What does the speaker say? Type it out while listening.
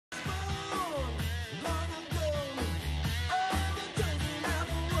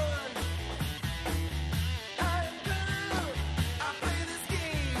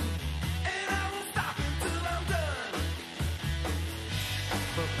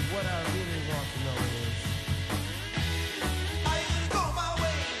what I really want to know is, are you gonna go my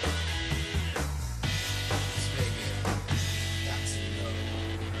way? Baby, got to know.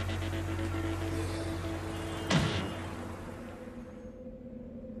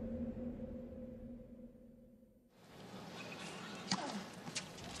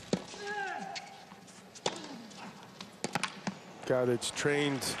 Guy that's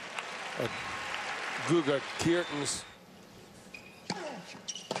trained at Guga Kirtens.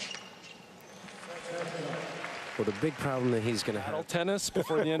 Well, the big problem that he's going to have. Tennis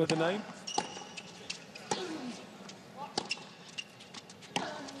before the end of the night.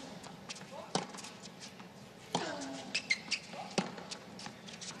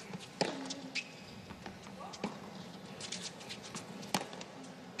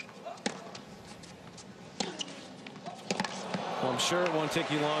 Well, I'm sure it won't take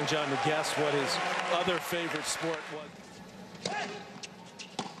you long, John, to guess what his other favorite sport was.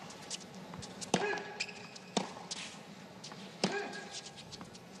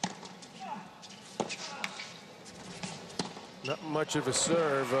 Not much of a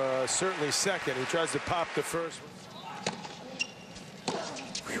serve, certainly second. He tries to pop the first one.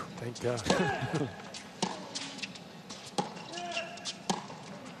 Whew, thank God.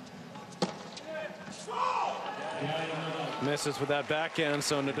 Misses with that backhand,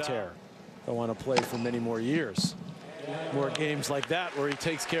 so Nadal don't want to play for many more years. More games like that where he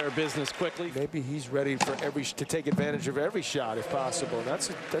takes care of business quickly. Maybe he's ready for to take advantage of every shot if possible. That's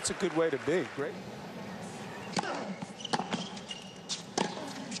a good way to be. Great.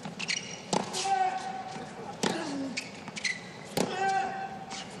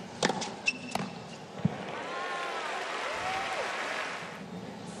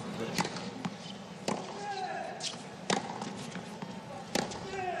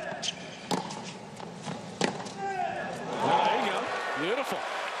 Beautiful.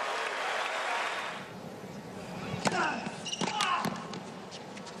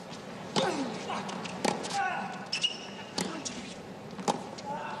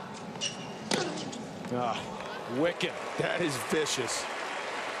 Wicked. That is vicious.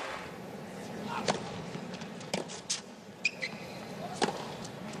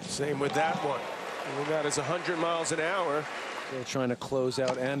 Same with that one. And that is 100 miles an hour. Still trying to close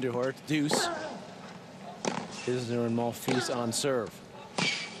out Andujar. Deuce. Isner and Monfils on serve.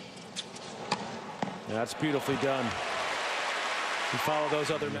 That's beautifully done. You follow those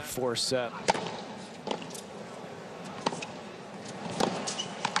other men. Fourth set.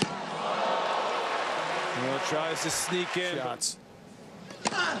 Well, tries to sneak in. Shots.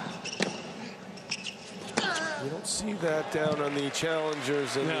 You don't see that down on the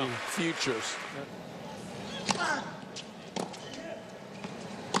challengers and the futures.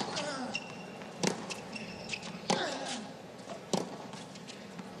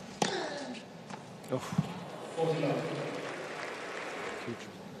 Oh.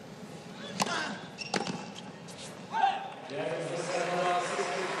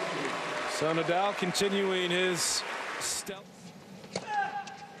 So Nadal continuing his stealth.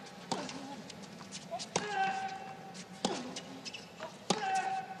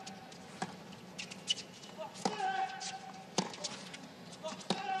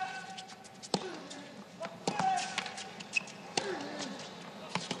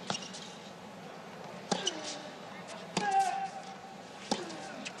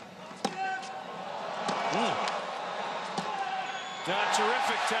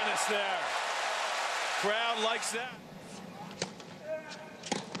 Terrific tennis there. Crowd likes that.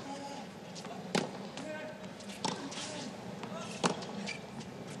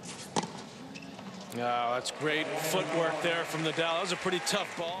 Oh, that's great footwork there from Nadal. That was a pretty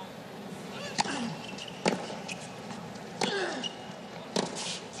tough ball.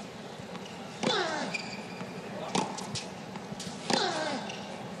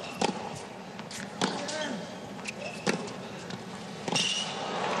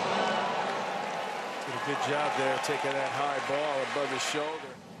 Good job there, taking that high ball above his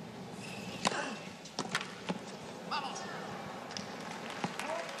shoulder.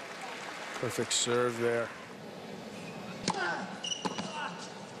 Perfect serve there.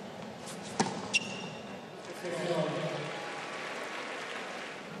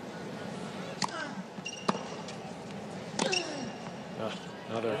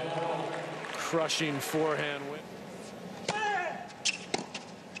 Another crushing forehand win.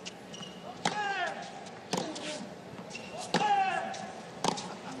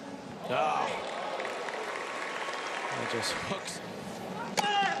 Just hooks.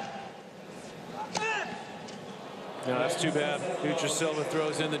 No, that's too bad. Dutra Silva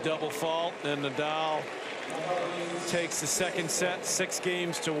throws in the double fault, and Nadal takes the second set,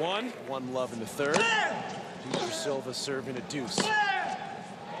 6-1. 1-love in the third. Dutra Silva serving a deuce.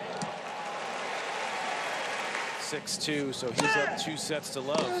 6-2, so he's up 2 sets to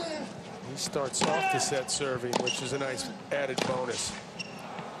love. He starts off the set serving, which is a nice added bonus.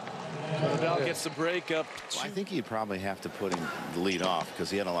 Nadal gets the break up. Well, I think he'd probably have to put him the lead off because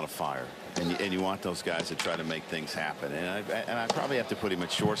he had a lot of fire. And you want those guys to try to make things happen. And I probably have to put him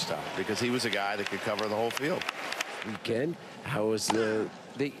at shortstop because he was a guy that could cover the whole field. Weekend, how was the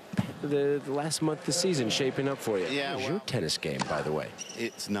last month of the season shaping up for you? Yeah, How's your tennis game, by the way?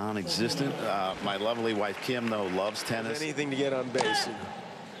 It's non-existent. My lovely wife Kim, though, loves tennis. Anything to get on base.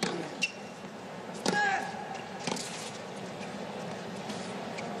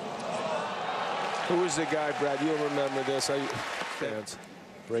 Who was the guy, Brad? You'll remember this. Fans.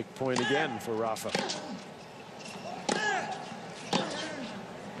 Break point again for Rafa.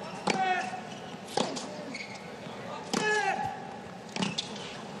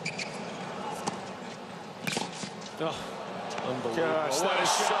 Oh, unbelievable. Gosh, that is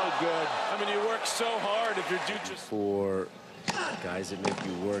so good. I mean, you work so hard if you're Dutra. For guys that make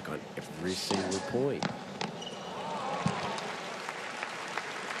you work on every single point.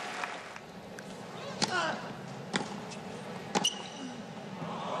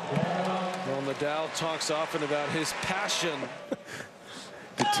 Well, Nadal talks often about his passion.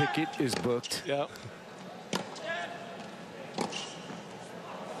 The ticket is booked. Yeah.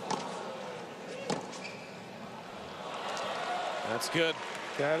 That's good.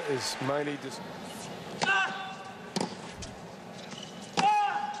 That is mighty.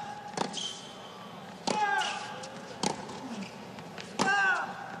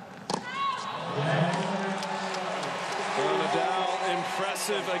 Nadal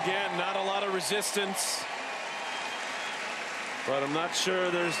impressive again. Not a lot of resistance. But I'm not sure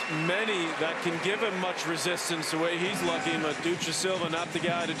there's many that can give him much resistance the way he's lucky. But Dutra Silva, not the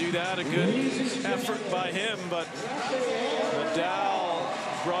guy to do that. A good effort by him, but Nadal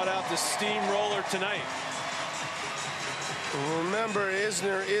brought out the steamroller tonight. Remember,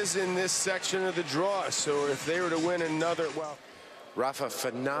 Isner is in this section of the draw, so if they were to win another, well. Rafa,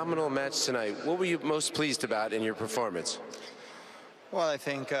 phenomenal match tonight. What were you most pleased about in your performance? Well, I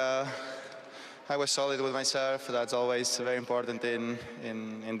think I was solid with my serve. That's always very important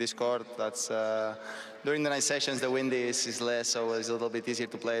in this court. That's during the night sessions, the wind is less, so it's a little bit easier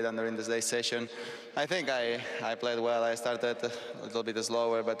to play than during the day session. I think I played well. I started a little bit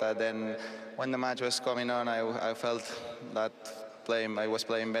slower, but then when the match was coming on, I felt that I was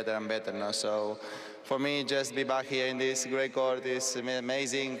playing better and better now. So for me, just be back here in this great court is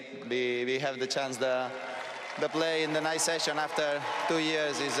amazing. We have the chance the play in the night session after 2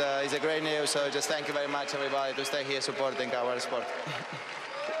 years is a great news. So just thank you very much, everybody, to stay here supporting our sport.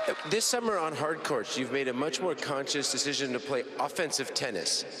 This summer on hard courts, you've made a much more conscious decision to play offensive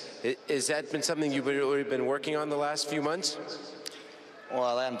tennis. Has that been something you've already been working on the last few months?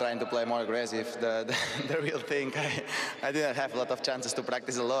 Well, I am trying to play more aggressive. The real thing, I didn't have a lot of chances to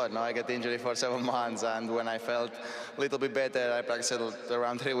practice a lot. No, I got injured for 7 months, and when I felt a little bit better, I practiced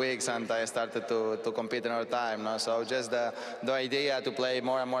around 3 weeks, and I started to compete in our time. No? So just the idea to play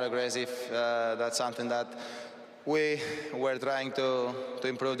more and more aggressive, that's something that we were trying to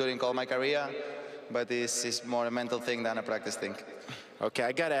improve during all my career, but this is more a mental thing than a practice thing. Okay,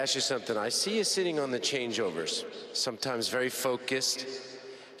 I got to ask you something. I see you sitting on the changeovers, sometimes very focused.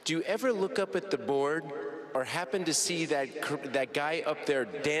 Do you ever look up at the board or happen to see that guy up there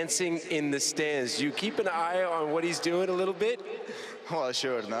dancing in the stands? Do you keep an eye on what he's doing a little bit? Well,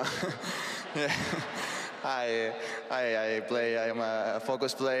 sure, no. Yeah. I play. I'm a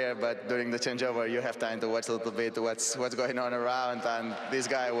focused player, but during the changeover, you have time to watch a little bit what's going on around. And this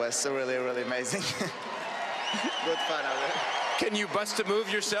guy was really, really amazing. Good fun out there. Can you bust a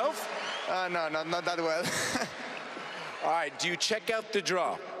move yourself? No, not that well. All right. Do you check out the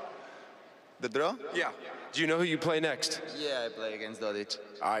draw? The draw? Yeah. Do you know who you play next? Yeah, I play against Dodic.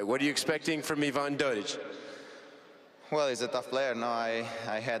 All right. What are you expecting from Ivan Dodic? Well, he's a tough player. No, I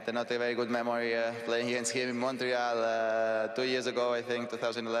had not a very good memory playing against him in Montreal 2 years ago, I think,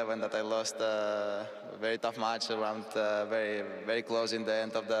 2011, that I lost a very tough match around very, very close in the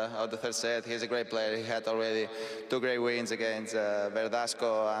end of the third set. He's a great player. He had already 2 great wins against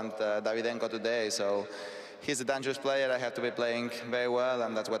Verdasco and Davidenko today. So he's a dangerous player. I have to be playing very well,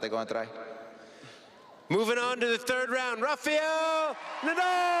 and that's what I'm going to try. Moving on to the third round, Rafael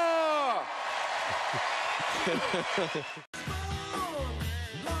Nadal!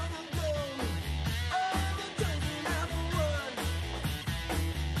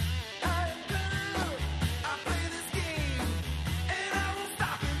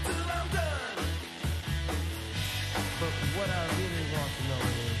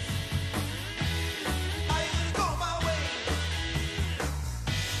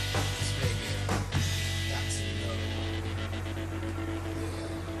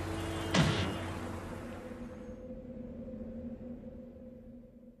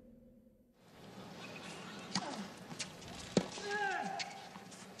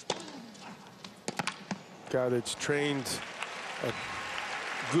 guy that's trained at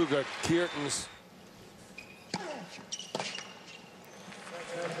Guga Kirtens.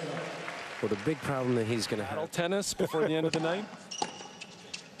 Well, the big problem that he's going to have. Tennis before the end of the night.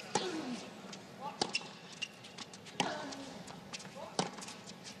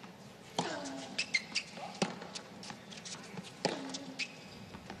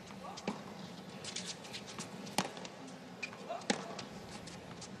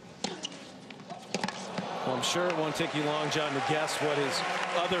 Well, I'm sure it won't take you long, John, to guess what his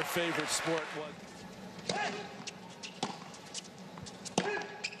other favorite sport was.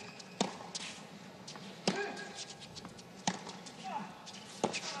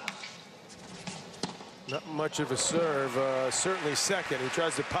 Not much of a serve, certainly second. He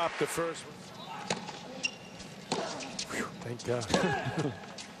tries to pop the first. Whew, thank God.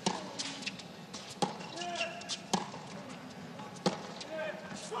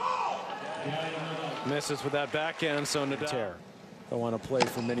 Misses with that backhand, so Nadal don't want to play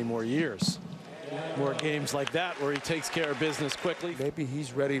for many more years. More games like that where he takes care of business quickly. Maybe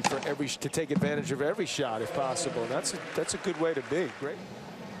he's ready for to take advantage of every shot if possible. That's a good way to be. Great.